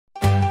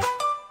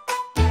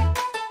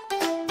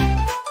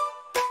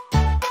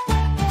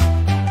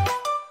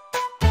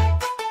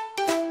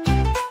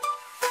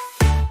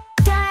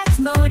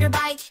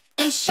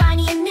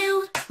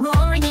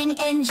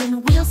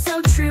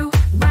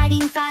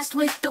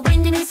the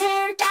wind in his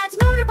hair. Dad's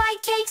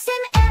motorbike takes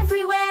him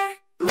everywhere.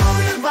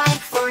 Motorbike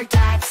for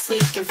Dad,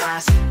 sleek and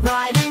fast,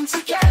 riding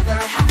together,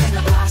 having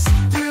a blast.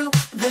 Through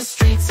the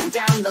streets and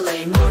down the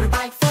lane,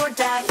 Motorbike for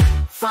Dad,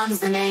 fun's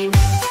the name.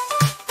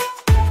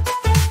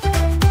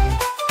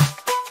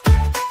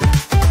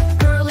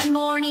 Early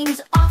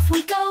mornings, off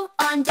we go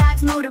on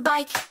Dad's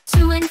motorbike,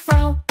 to and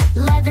fro.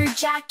 Leather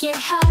jacket,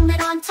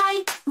 helmet on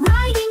tight,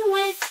 riding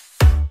with.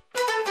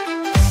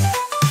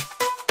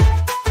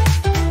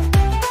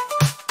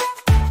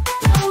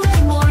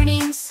 Early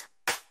mornings,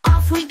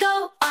 off we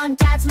go on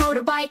Dad's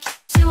motorbike,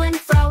 to and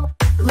fro.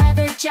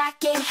 Leather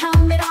jacket,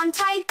 helmet on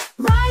tight,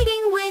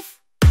 riding with.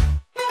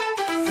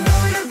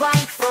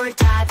 Motorbike for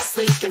Dad,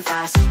 sleek and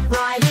fast,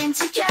 riding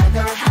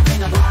together,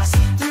 having a blast.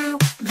 Through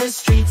the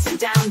streets and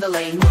down the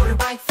lane,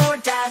 Motorbike for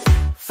Dad,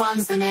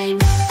 fun's the name.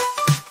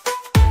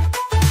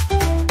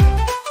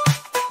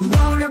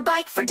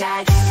 Motorbike for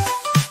Dad.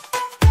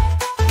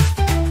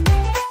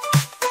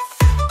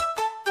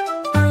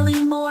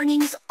 Early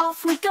mornings,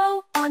 off we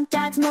go on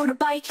Dad's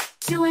motorbike,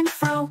 to and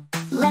fro.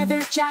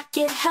 Leather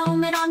jacket,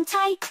 helmet on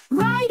tight,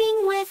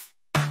 riding with.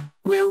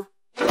 Woo!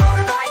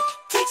 Motorbike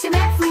takes him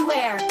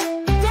everywhere.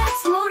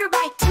 Dad's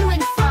motorbike, to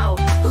and fro.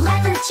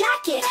 Leather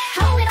jacket,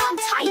 helmet on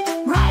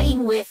tight,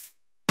 riding with.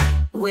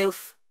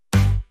 Woof.